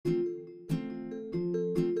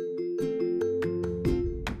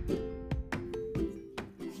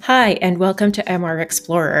Hi, and welcome to MR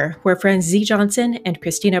Explorer, where friends Z Johnson and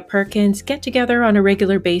Christina Perkins get together on a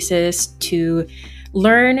regular basis to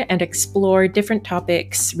learn and explore different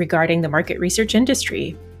topics regarding the market research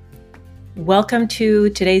industry. Welcome to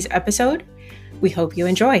today's episode. We hope you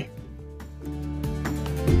enjoy.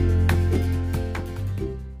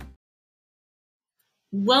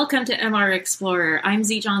 Welcome to MR Explorer. I'm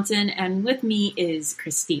Z Johnson, and with me is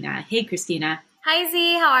Christina. Hey, Christina. Hi,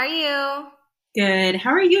 Z. How are you? Good.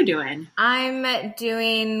 How are you doing? I'm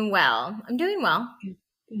doing well.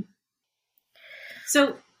 Good.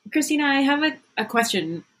 So, Christina, I have a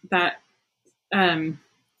question that came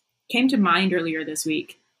to mind earlier this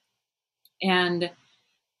week, and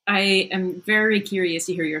I am very curious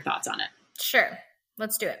to hear your thoughts on it. Sure.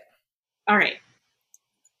 Let's do it. All right.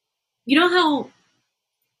 You know how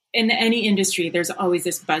in any industry, there's always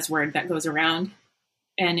this buzzword that goes around,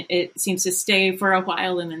 and it seems to stay for a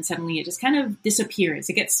while, and then suddenly it just kind of disappears.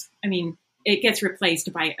 It gets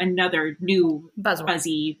replaced by another new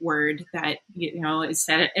buzzy word that, is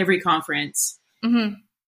said at every conference. Mm-hmm.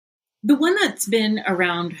 The one that's been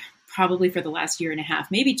around probably for the last year and a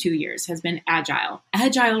half, maybe 2 years, has been agile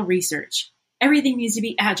research. Everything needs to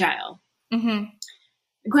be agile. Mm-hmm.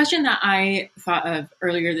 The question that I thought of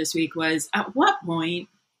earlier this week was, at what point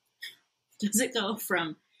does it go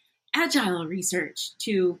from agile research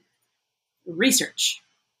to research?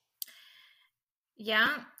 Yeah.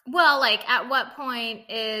 Well, at what point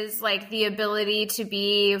is the ability to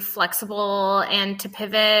be flexible and to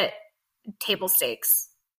pivot table stakes?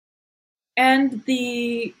 And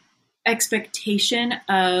the expectation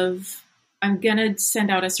of, I'm going to send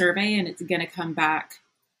out a survey and it's going to come back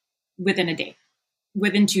within a day,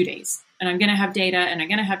 within 2 days. And I'm going to have data and I'm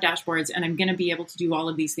going to have dashboards and I'm going to be able to do all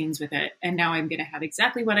of these things with it. And now I'm going to have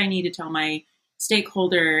exactly what I need to tell my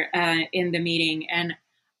stakeholder in the meeting. And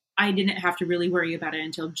I didn't have to really worry about it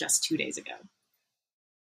until just 2 days ago.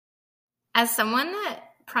 As someone that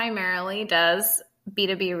primarily does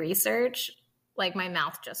B2B research, my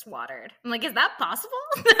mouth just watered. I'm like, is that possible?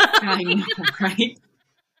 I know, right?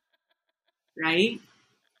 Right?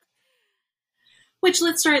 Which,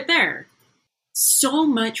 let's start there. So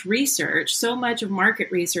much research, so much of market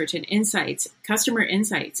research and insights, customer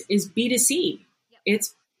insights, is B2C. Yep.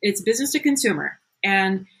 It's business to consumer.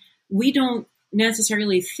 And we don't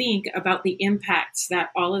necessarily think about the impacts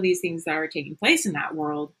that all of these things that are taking place in that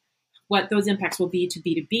world, what those impacts will be to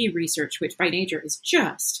B2B research, which by nature is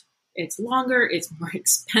it's longer, it's more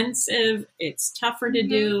expensive, it's tougher to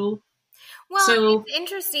do. Well, it's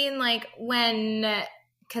interesting,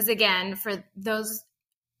 because again, for those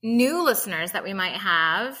new listeners that we might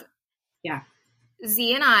have, yeah,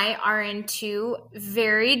 Z and I are in two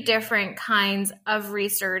very different kinds of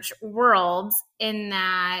research worlds, in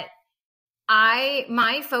that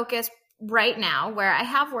my focus right now, where I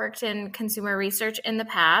have worked in consumer research in the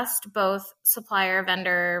past, both supplier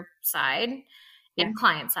vendor side and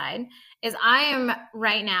client side, is I am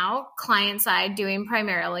right now client side doing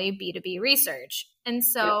primarily B2B research. And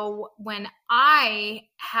so when I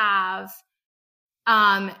have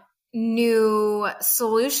new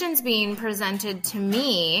solutions being presented to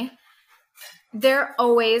me, they're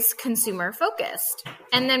always consumer focused.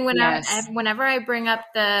 And then whenever I bring up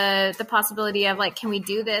the possibility of can we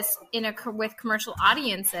do this with commercial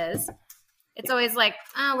audiences, it's always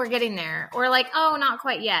we're getting there, or oh, not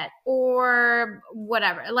quite yet, or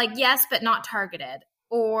whatever. Yes, but not targeted,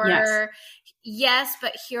 or yes,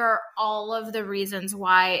 but here are all of the reasons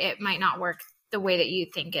why it might not work the way that you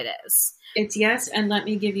think it is. It's yes, and let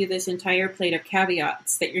me give you this entire plate of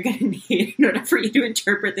caveats that you're going to need in order for you to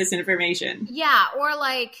interpret this information. Yeah, or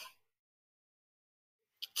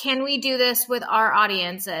can we do this with our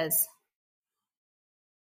audiences?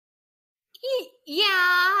 Yeah,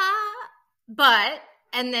 but,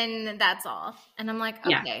 and then that's all. And I'm like,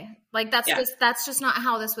 okay, that's just not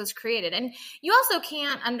how this was created. And you also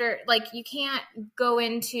can't you can't go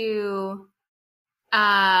into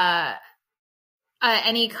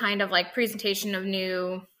any kind of presentation of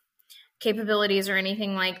new capabilities or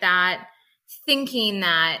anything like that, thinking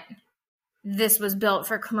that this was built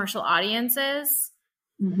for commercial audiences.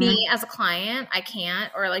 Mm-hmm. Me as a client, I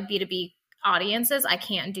can't, or B2B audiences, I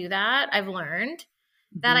can't do that. I've learned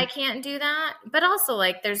that I can't do that. But also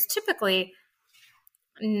there's typically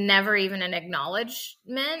never even an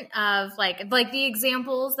acknowledgement of the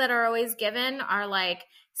examples that are always given are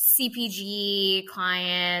CPG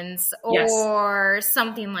clients or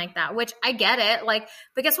something like that, which I get it.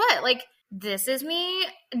 But guess what? This is me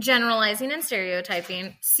generalizing and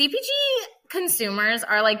stereotyping. CPG consumers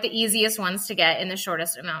are the easiest ones to get in the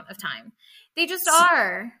shortest amount of time. They just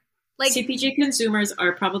are. Like CPG consumers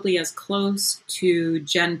are probably as close to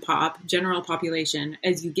Gen Pop, general population,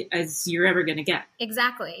 as you're ever going to get.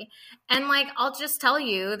 Exactly. And like, I'll just tell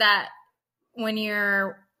you that when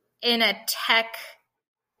you're in a tech,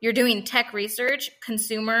 you're doing tech research,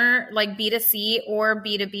 consumer, like B2C or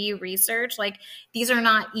B2B research, like these are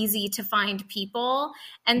not easy to find people.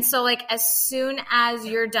 And so like, as soon as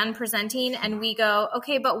you're done presenting and we go,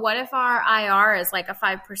 okay, but what if our IR is like a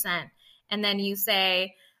 5%? And then you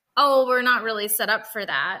say, oh, we're not really set up for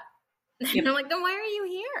that. Yep. And I'm like, then why are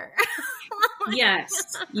you here?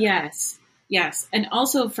 Yes. And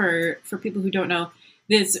also for people who don't know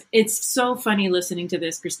this, it's so funny listening to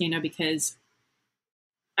this, Christina, because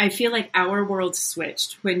I feel like our world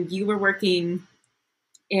switched when you were working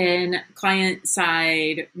in client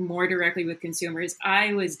side more directly with consumers.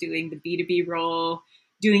 I was doing the B2B role,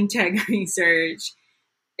 doing tech research,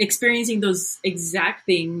 experiencing those exact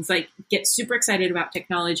things, like get super excited about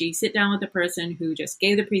technology, sit down with the person who just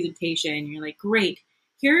gave the presentation. You're like, great,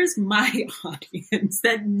 here's my audience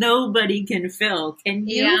that nobody can fill. Can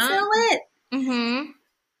you fill it? Mm-hmm.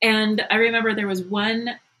 And I remember there was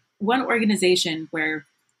one organization where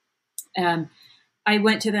I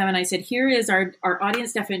went to them and I said, here is our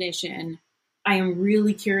audience definition. I am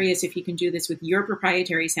really curious if you can do this with your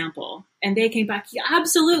proprietary sample. And they came back, yeah,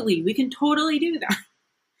 absolutely, we can totally do that.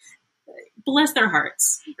 Bless their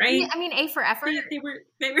hearts, right? I mean, A for effort. They were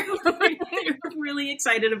really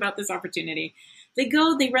excited about this opportunity. They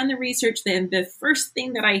go, they run the research. Then the first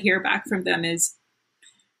thing that I hear back from them is,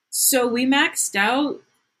 so we maxed out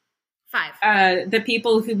 5. The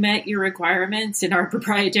people who met your requirements in our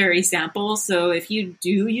proprietary sample. So if you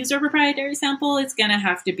do use our proprietary sample, it's going to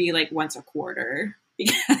have to be like once a quarter,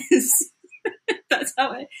 because that's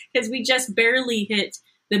how because we just barely hit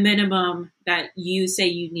the minimum that you say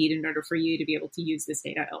you need in order for you to be able to use this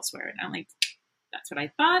data elsewhere. And I'm like, that's what I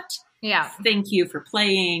thought. Yeah. Thank you for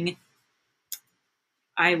playing.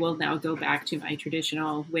 I will now go back to my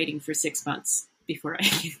traditional waiting for 6 months before I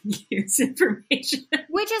can use information.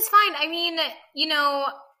 Which is fine. I mean,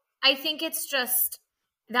 I think it's just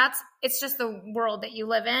the world that you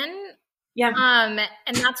live in. Yeah.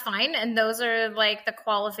 And that's fine. And those are like the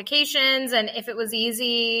qualifications. And if it was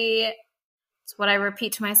easy, it's what I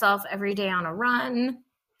repeat to myself every day on a run.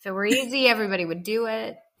 If it were easy, everybody would do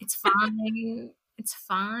it. It's fine. It's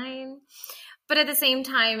fine. But at the same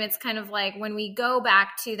time, it's kind of like when we go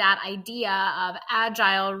back to that idea of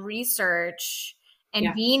agile research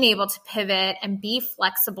and being able to pivot and be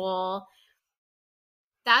flexible,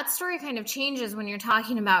 that story kind of changes when you're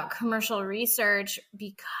talking about commercial research,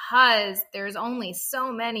 because there's only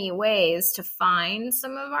so many ways to find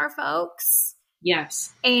some of our folks.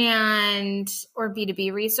 Yes. Or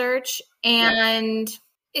B2B research. And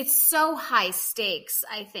it's so high stakes,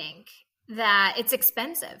 I think, that it's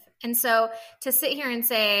expensive. And so to sit here and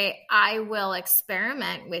say, I will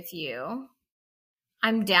experiment with you,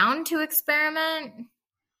 I'm down to experiment.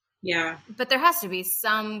 Yeah. But there has to be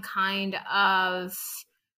some kind of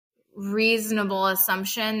reasonable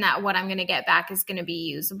assumption that what I'm going to get back is going to be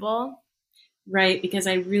usable. Right. Because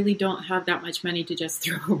I really don't have that much money to just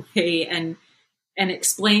throw away and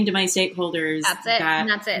explain to my stakeholders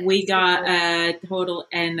that's it. We got a total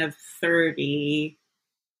N of 30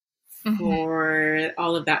 for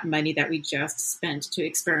all of that money that we just spent to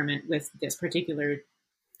experiment with this particular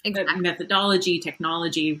methodology,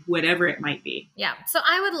 technology, whatever it might be. Yeah. So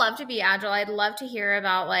I would love to be agile. I'd love to hear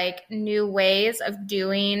about like new ways of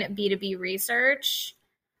doing B2B research.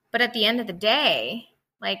 But at the end of the day,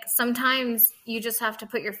 like sometimes you just have to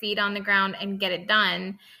put your feet on the ground and get it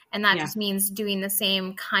done. And that just means doing the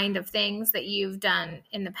same kind of things that you've done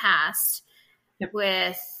in the past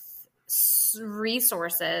with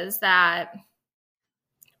resources that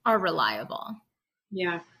are reliable.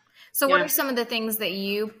 Yeah. So what are some of the things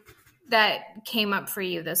that came up for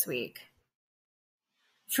you this week?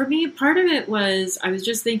 For me, part of it was, I was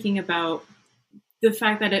just thinking about the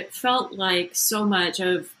fact that it felt like so much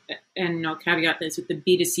of, and I'll caveat this with the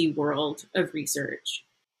B2C world of research,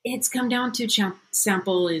 it's come down to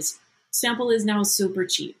sample is now super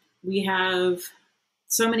cheap. We have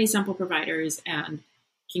so many sample providers and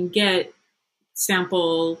can get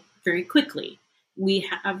sample very quickly. We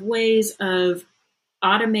have ways of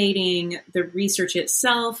automating the research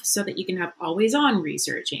itself so that you can have always on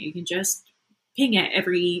research, and you can just ping it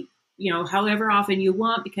every, however often you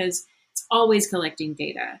want, because it's always collecting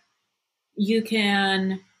data. You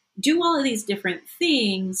can do all of these different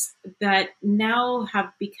things that now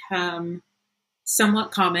have become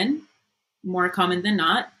somewhat common, more common than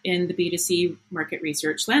not, in the B2C market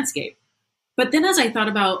research landscape. But then as I thought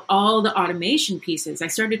about all the automation pieces, I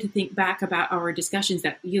started to think back about our discussions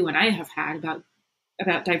that you and I have had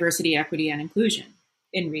about diversity, equity, and inclusion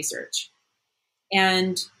in research.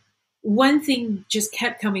 And one thing just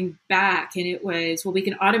kept coming back, and it was, well, we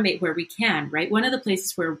can automate where we can, right? One of the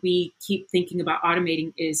places where we keep thinking about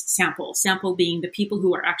automating is sample being the people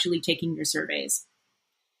who are actually taking your surveys.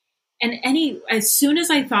 And as soon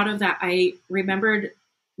as I thought of that, I remembered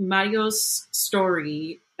Mario's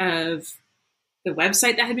story of the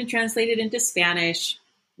website that had been translated into Spanish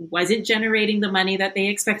wasn't generating the money that they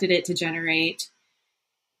expected it to generate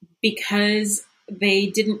because they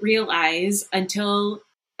didn't realize until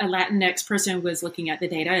a Latinx person was looking at the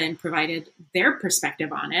data and provided their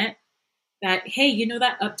perspective on it that, hey, you know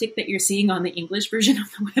that uptick that you're seeing on the English version of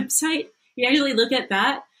the website? You actually look at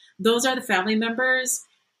that. Those are the family members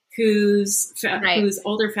whose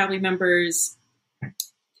older family members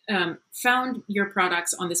found your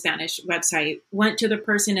products on the Spanish website, went to the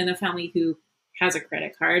person in the family who has a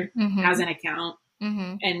credit card, has an account,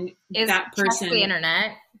 and that person the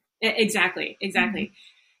internet. Exactly.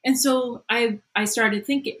 And so I started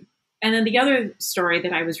thinking, and then the other story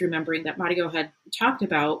that I was remembering that Mario had talked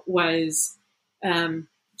about was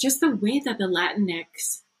just the way that the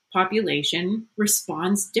Latinx population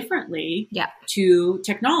responds differently to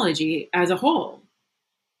technology as a whole.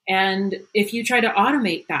 And if you try to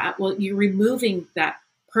automate that, well, you're removing that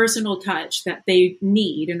personal touch that they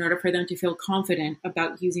need in order for them to feel confident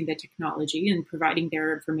about using the technology and providing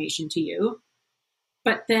their information to you.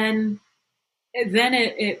 But then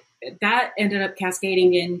that ended up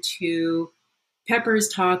cascading into Pepper's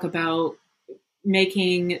talk about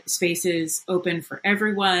making spaces open for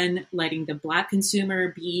everyone, letting the Black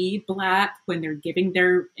consumer be Black when they're giving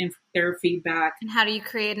their feedback. And how do you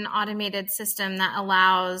create an automated system that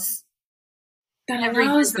allows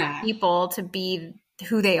people to be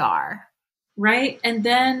who they are? Right. And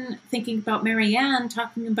then thinking about Marianne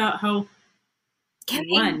talking about how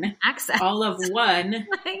all of one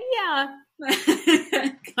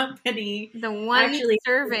company, the one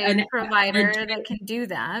survey provider that can do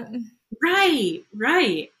that.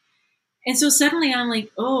 Right. And so suddenly I'm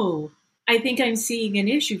like, oh, I think I'm seeing an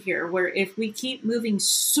issue here where if we keep moving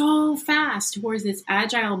so fast towards this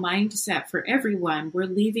agile mindset for everyone, we're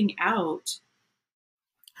leaving out.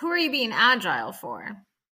 Who are you being agile for?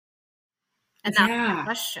 And that's the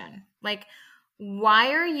question. Like,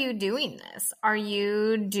 why are you doing this? Are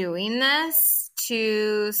you doing this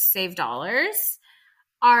to save dollars?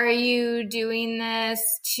 Are you doing this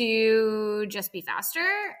to just be faster?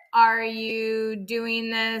 Are you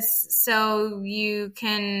doing this so you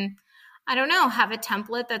can, I don't know, have a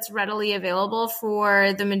template that's readily available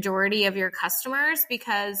for the majority of your customers?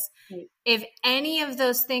 Because if any of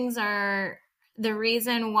those things are the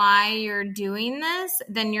reason why you're doing this,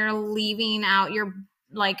 then you're leaving out, you're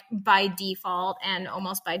like by default and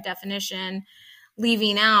almost by definition,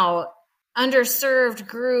 leaving out underserved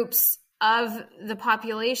groups of the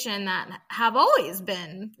population that have always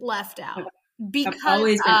been left out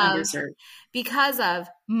because of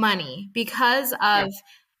money, because of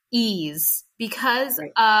ease, because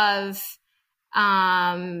of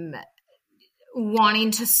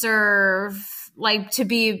wanting to serve, like to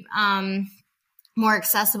be more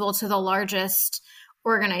accessible to the largest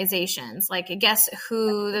organizations. Like, guess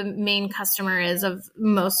who the main customer is of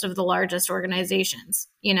most of the largest organizations,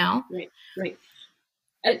 you know? Right.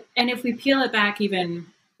 And if we peel it back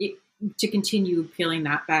to continue peeling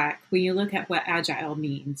that back, when you look at what agile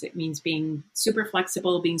means, it means being super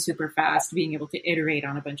flexible, being super fast, being able to iterate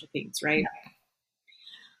on a bunch of things, right?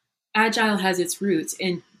 Agile has its roots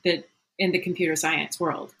in the computer science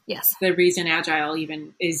world. Yes. The reason agile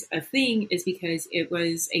even is a thing is because it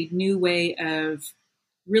was a new way of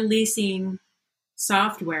releasing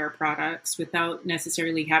software products without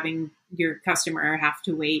necessarily having your customer have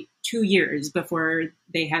to wait 2 years before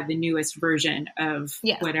they had the newest version of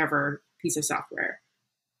whatever piece of software.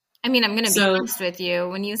 I mean, I'm going to be honest with you.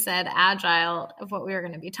 When you said agile of what we were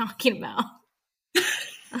going to be talking about,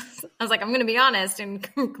 I was like, I'm going to be honest. In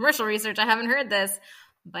commercial research, I haven't heard this,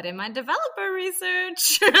 but in my developer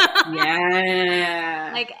research, that's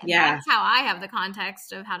how I have the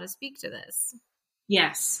context of how to speak to this.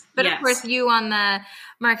 Yes. But of course, you on the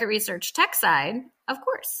market research tech side, of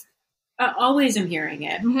course. Always am hearing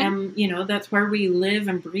it. And, that's where we live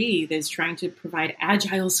and breathe, is trying to provide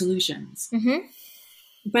agile solutions.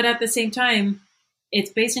 But at the same time,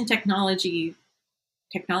 it's based in technologies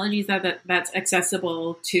that's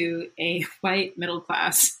accessible to a white middle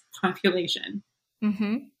class population.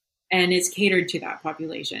 And is catered to that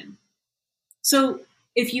population. So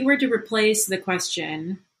if you were to replace the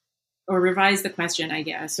question or revise the question, I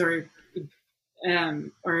guess, or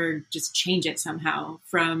or just change it somehow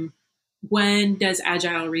from when does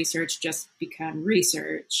agile research just become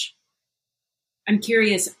research? I'm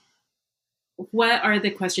curious, what are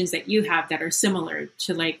the questions that you have that are similar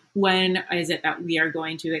to like, when is it that we are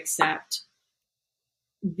going to accept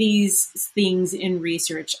these things in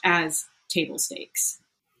research as table stakes?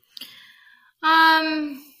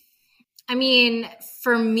 I mean,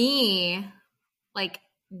 for me, like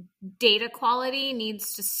data quality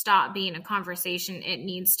needs to stop being a conversation. It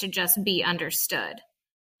needs to just be understood.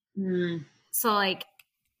 So like,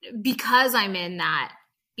 because I'm in that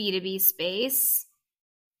B2B space,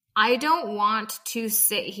 I don't want to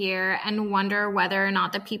sit here and wonder whether or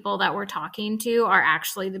not the people that we're talking to are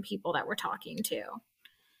actually the people that we're talking to.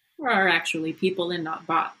 Or are actually people and not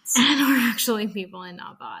bots. And are actually people and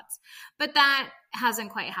not bots. But that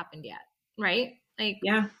hasn't quite happened yet, right? Like,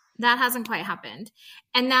 yeah, that hasn't quite happened.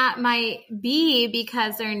 And that might be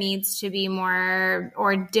because there needs to be more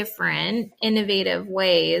or different innovative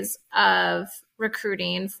ways of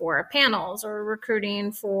recruiting for panels or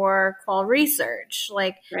recruiting for qual research.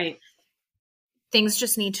 Like, right. Things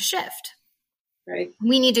just need to shift. Right.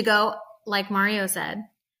 We need to go, like Mario said,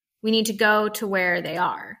 we need to go to where they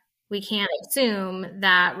are. We can't assume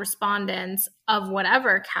that respondents of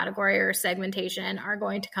whatever category or segmentation are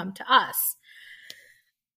going to come to us.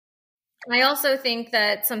 I also think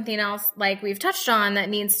that something else, like we've touched on, that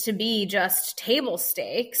needs to be just table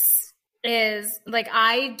stakes is like,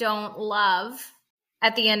 I don't love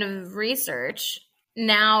at the end of research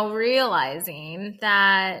now realizing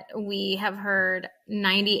that we have heard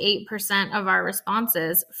 98% of our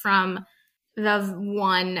responses from the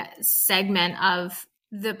one segment of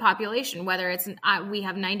the population, whether it's we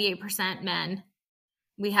have 98% men,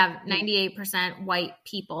 we have 98% white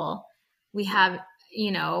people, we have,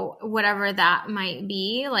 whatever that might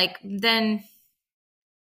be, like, then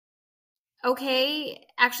okay,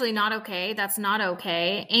 actually not okay, that's not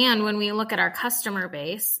okay. And when we look at our customer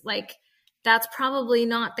base, like, that's probably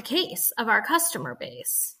not the case of our customer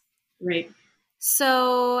base. Right.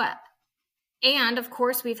 So, and of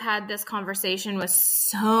course, we've had this conversation with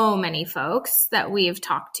so many folks that we've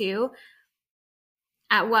talked to.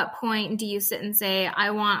 At what point do you sit and say,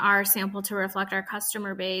 I want our sample to reflect our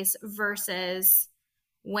customer base versus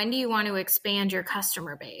when do you want to expand your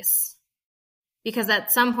customer base? Because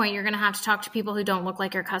at some point, you're going to have to talk to people who don't look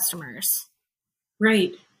like your customers.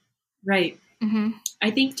 Right. Right. Mm-hmm.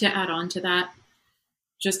 I think to add on to that,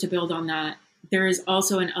 just to build on that, there is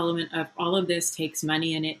also an element of all of this takes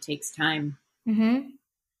money and it takes time. Mm-hmm.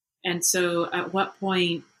 And so at what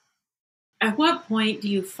point do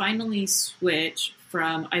you finally switch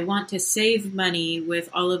from, I want to save money with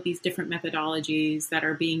all of these different methodologies that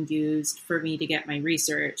are being used for me to get my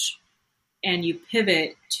research, and you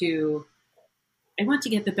pivot to, I want to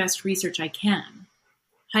get the best research I can,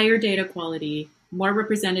 higher data quality, more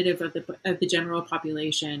representative of the general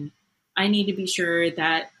population. I need to be sure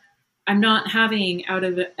that I'm not having, out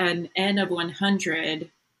of an N of 100,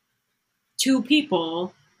 2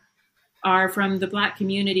 people are from the Black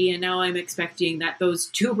community, and now I'm expecting that those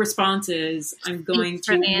 2 responses, I'm going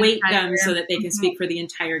to weight them so that they can speak for the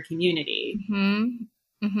entire community.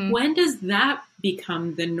 Mm-hmm. Mm-hmm. When does that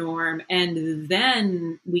become the norm? And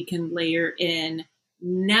then we can layer in,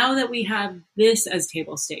 now that we have this as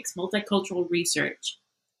table stakes, multicultural research,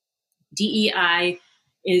 DEI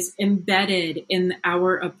is embedded in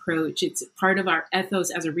our approach. It's part of our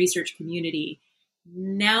ethos as a research community.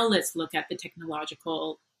 Now let's look at the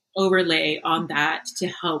technological overlay on that to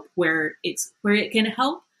help where it can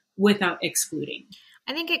help without excluding.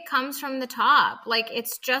 I think it comes from the top. Like,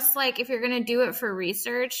 it's just like if you're going to do it for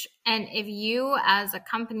research, and if you as a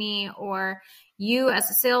company or you as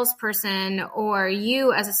a salesperson or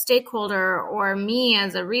you as a stakeholder or me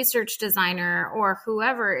as a research designer or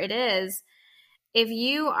whoever it is, if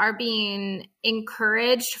you are being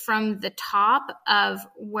encouraged from the top of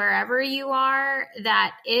wherever you are,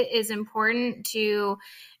 that it is important to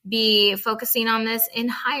be focusing on this in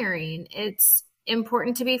hiring. It's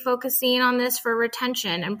important to be focusing on this for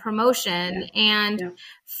retention and promotion and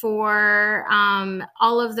for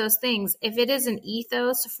all of those things. If it is an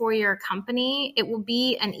ethos for your company, it will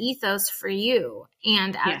be an ethos for you.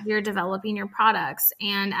 And as you're developing your products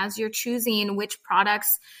and as you're choosing which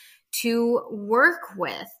products to work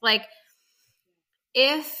with, like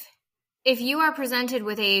if you are presented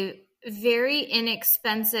with a very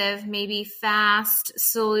inexpensive, maybe fast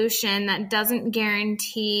solution that doesn't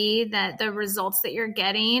guarantee that the results that you're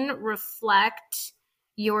getting reflect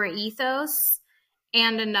your ethos,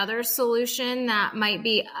 and another solution that might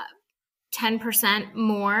be 10%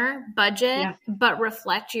 more budget but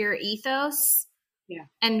reflect your ethos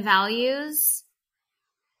and values,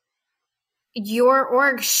 your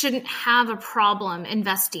org shouldn't have a problem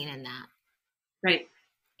investing in that. Right.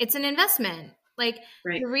 It's an investment. Like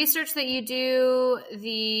the research that you do,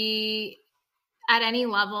 at any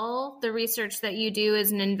level, the research that you do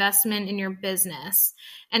is an investment in your business.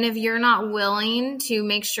 And if you're not willing to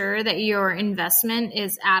make sure that your investment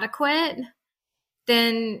is adequate,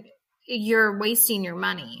 then you're wasting your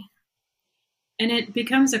money. And it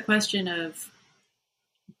becomes a question of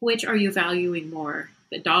which are you valuing more,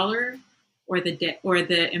 the dollar or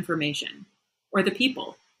the information or the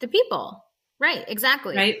people? The people. Right,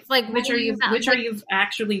 exactly. Right? Like which are you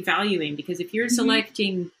actually valuing? Because if you're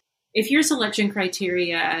selecting if your selection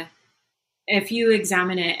criteria, if you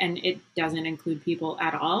examine it and it doesn't include people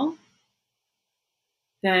at all,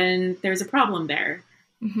 then there's a problem there.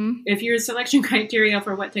 Mm-hmm. If your selection criteria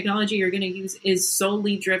for what technology you're going to use is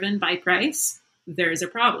solely driven by price, there's a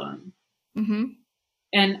problem. Mm-hmm.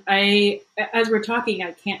 And as we're talking,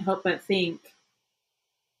 I can't help but think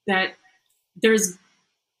that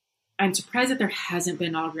I'm surprised that there hasn't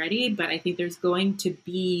been already, but I think there's going to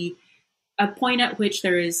be a point at which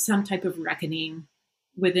there is some type of reckoning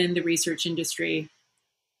within the research industry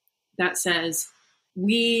that says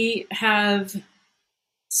we have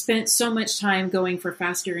spent so much time going for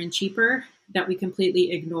faster and cheaper that we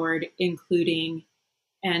completely ignored including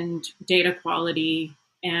and data quality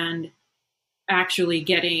and actually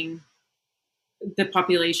getting the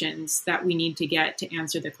populations that we need to get to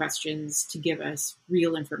answer the questions to give us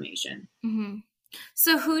real information. Mm-hmm.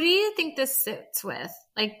 So who do you think this sits with?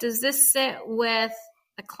 Like, does this sit with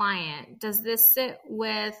the client? Does this sit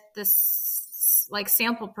with the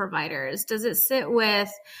sample providers? Does it sit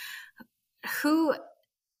with who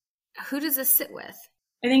does this sit with?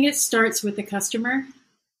 I think it starts with the customer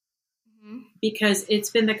because it's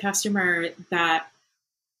been the customer that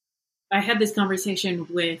I had this conversation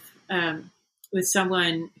with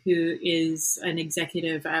someone who is an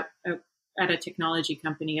executive at a technology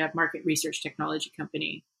company, a market research technology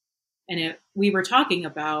company. And we were talking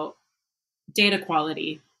about data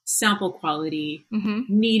quality, sample quality,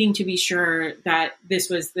 needing to be sure that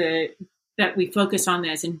that we focus on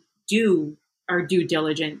this and do our due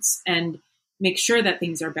diligence and make sure that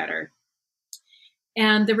things are better.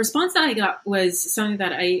 And the response that I got was something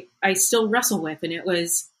that I still wrestle with. And it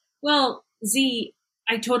was, well, Z,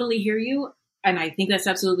 I totally hear you. And I think that's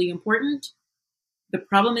absolutely important. The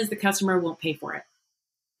problem is the customer won't pay for it.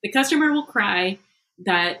 The customer will cry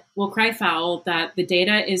foul that the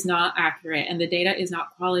data is not accurate and the data is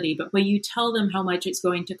not quality. But when you tell them how much it's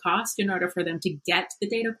going to cost in order for them to get the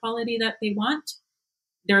data quality that they want,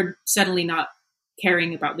 they're suddenly not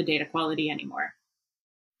caring about the data quality anymore.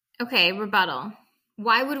 Okay, rebuttal.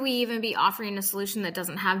 Why would we even be offering a solution that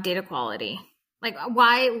doesn't have data quality? Like,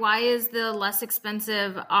 why is the less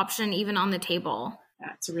expensive option even on the table?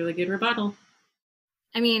 That's a really good rebuttal.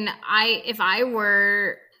 I mean, if I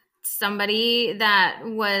were somebody that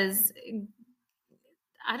was,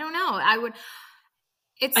 I don't know, I would.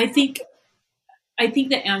 I think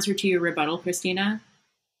the answer to your rebuttal, Christina,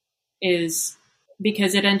 is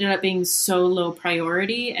because it ended up being so low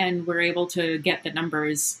priority and we're able to get the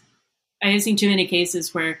numbers. I have seen too many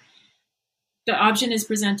cases where the option is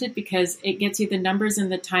presented because it gets you the numbers in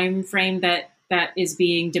the time frame that is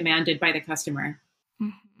being demanded by the customer.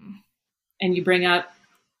 Mm-hmm. And you bring up,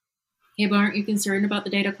 hey, but aren't you concerned about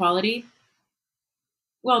the data quality?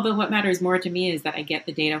 Well, but what matters more to me is that I get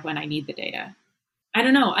the data when I need the data. I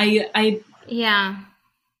don't know. Yeah.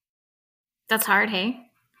 That's hard, hey?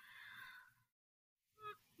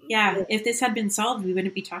 Yeah. If this had been solved, we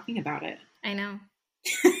wouldn't be talking about it. I know.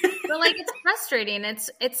 But like, it's frustrating. It's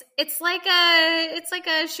like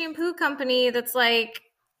a shampoo company that's like,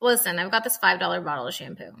 listen, I've got this $5 bottle of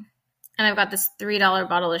shampoo and I've got this $3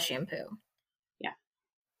 bottle of shampoo. Yeah.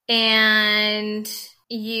 And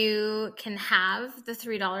you can have the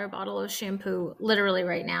 $3 bottle of shampoo literally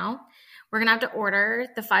right now. We're going to have to order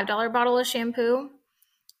the $5 bottle of shampoo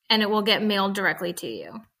and it will get mailed directly to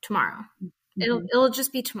you tomorrow. Mm-hmm. It'll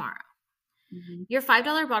just be tomorrow. Mm-hmm. Your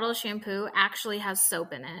 $5 bottle of shampoo actually has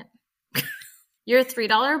soap in it. Your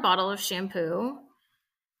 $3 bottle of shampoo,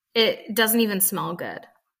 it doesn't even smell good.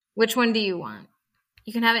 Which one do you want?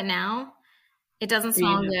 You can have it now. It doesn't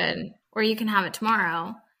smell good. Or you can have it tomorrow.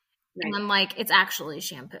 Right. And then, like, it's actually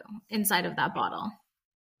shampoo inside of that bottle.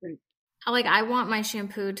 Right. I want my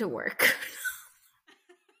shampoo to work.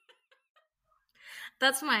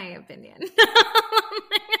 That's my opinion.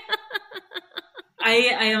 I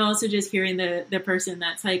am also just hearing the person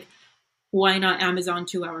that's like, why not Amazon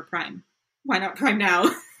 2-hour Prime? Why not Prime Now?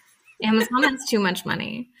 Amazon has too much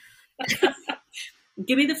money.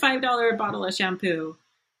 Give me the $5 bottle of shampoo.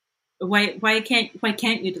 Why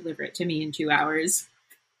can't you deliver it to me in 2 hours?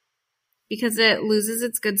 Because it loses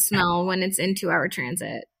its good smell when it's in 2-hour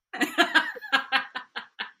transit.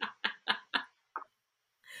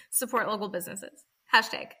 Support local businesses.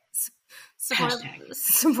 Hashtag.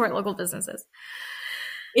 Support local businesses.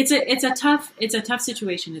 It's a tough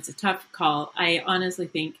situation. It's a tough call. I honestly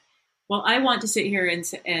think, well, I want to sit here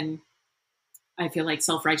and I feel like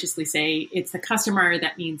self-righteously say it's the customer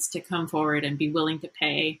that needs to come forward and be willing to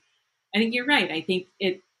pay. I think you're right. I think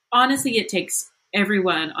it takes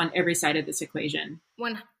everyone on every side of this equation.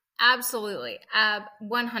 Absolutely.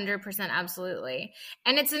 100% absolutely.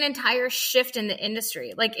 And it's an entire shift in the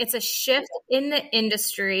industry. Like it's a shift in the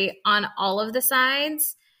industry on all of the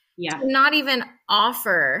sides. Yeah. To not even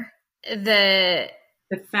offer the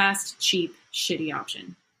fast, cheap, shitty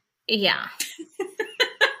option. Yeah.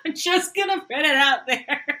 I'm just going to put it out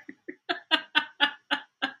there.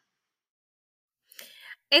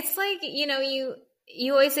 It's like,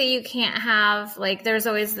 you always say you can't have, like, there's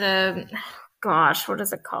always gosh, what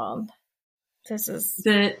is it called? This is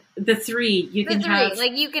the three. You can have,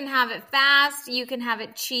 like, you can have it fast, you can have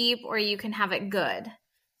it cheap, or you can have it good.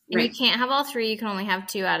 And right. You can't have all three. You can only have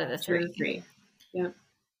 2 out of the 3. Yep.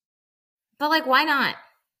 But, like, why not?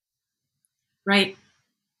 Right.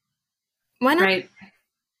 Why not? Right.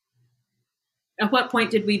 At what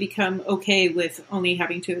point did we become okay with only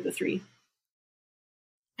having 2 of the 3?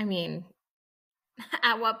 I mean,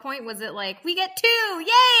 at what point was it like, we get 2,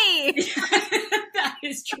 yay! That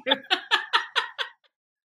is true.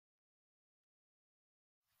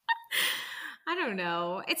 I don't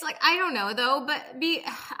know. It's like, I don't know though, but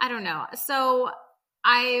I don't know. So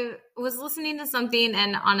I was listening to something,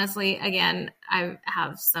 and honestly, again, I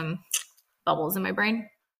have some bubbles in my brain,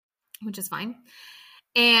 which is fine.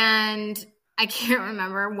 And I can't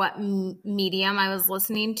remember what medium I was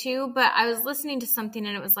listening to, but I was listening to something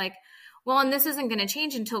and it was like, well, and this isn't going to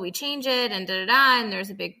change until we change it, and and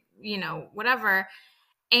there's a big, whatever.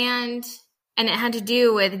 And it had to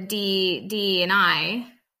do with D&I.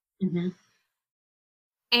 Mm-hmm.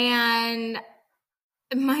 And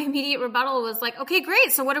my immediate rebuttal was like, okay,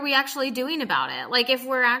 great. So what are we actually doing about it? Like, if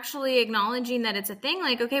we're actually acknowledging that it's a thing,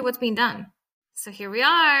 like, okay, what's being done? So here we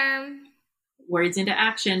are. Words into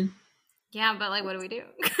action. Yeah, but like, what do we do?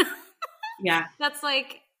 Yeah. That's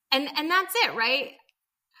like, and that's it, right?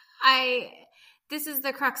 This is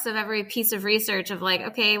the crux of every piece of research of like,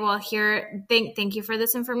 okay, well, here, thank you for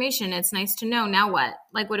this information. It's nice to know. Now what?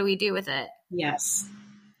 Like, what do we do with it? Yes.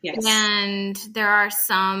 Yes. And there are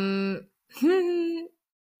some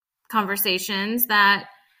conversations that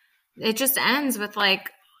it just ends with like,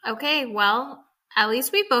 okay, well, at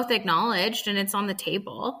least we both acknowledged and it's on the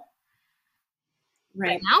table.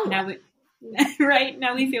 Right. Now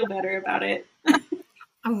we feel better about it.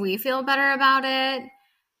 We feel better about it.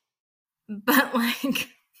 But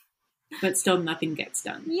but still nothing gets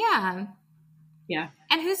done. Yeah. Yeah.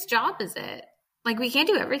 And whose job is it? Like, we can't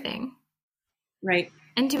do everything. Right.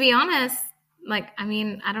 And to be honest, like, I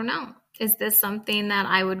mean, I don't know. Is this something that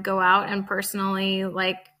I would go out and personally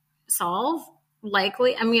like solve?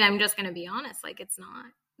 Likely. I mean, I'm just going to be honest. Like, it's not.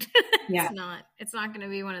 Yeah. It's not going to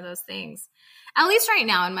be one of those things. At least right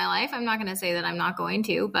now in my life. I'm not going to say that I'm not going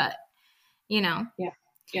to, but Yeah.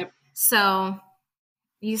 Yep. So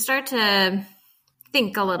you start to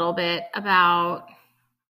think a little bit about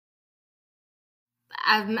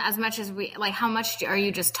as much as we like, how much are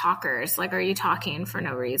you just talkers? Like, are you talking for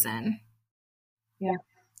no reason? Yeah.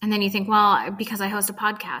 And then you think, well, because I host a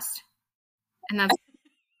podcast, and that's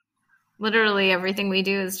literally everything we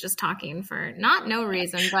do is just talking for not no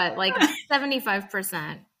reason, but like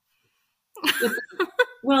 75%.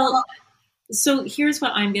 Well, so here's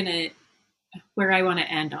what where I want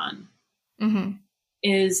to end on. Mm-hmm.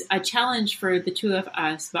 Is a challenge for the two of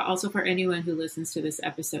us, but also for anyone who listens to this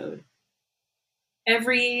episode.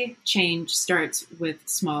 Every change starts with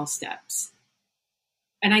small steps.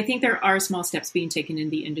 And I think there are small steps being taken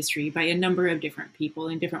in the industry by a number of different people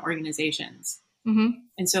in different organizations. Mm-hmm.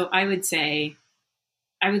 And so I would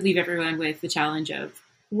leave everyone with the challenge of,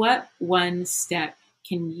 what one step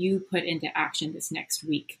can you put into action this next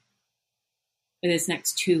week, or this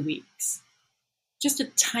next 2 weeks? Just a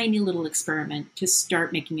tiny little experiment to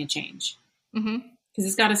start making a change. Mm-hmm. Because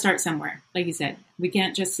it's got to start somewhere. Like you said, we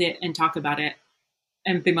can't just sit and talk about it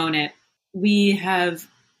and bemoan it. We have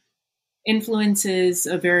influences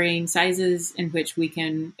of varying sizes in which we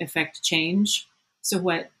can affect change. So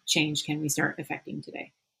what change can we start affecting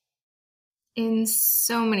today? In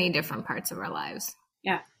so many different parts of our lives.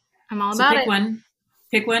 Yeah. I'm all about it.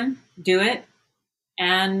 Pick one, do it,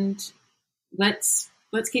 and let's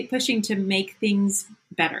keep pushing to make things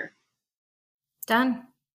better. Done.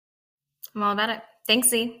 I'm all about it. Thanks,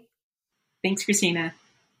 Z. Thanks, Christina.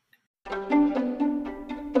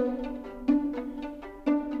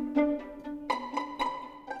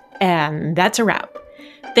 And that's a wrap.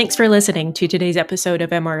 Thanks for listening to today's episode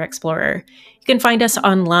of MR Explorer. You can find us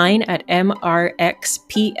online at mrxplorer,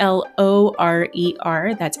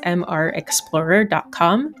 that's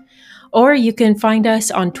mrexplorer.com, or you can find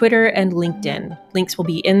us on Twitter and LinkedIn. Links will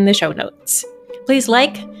be in the show notes. Please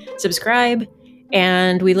like, subscribe,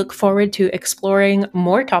 and we look forward to exploring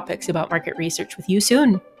more topics about market research with you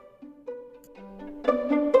soon.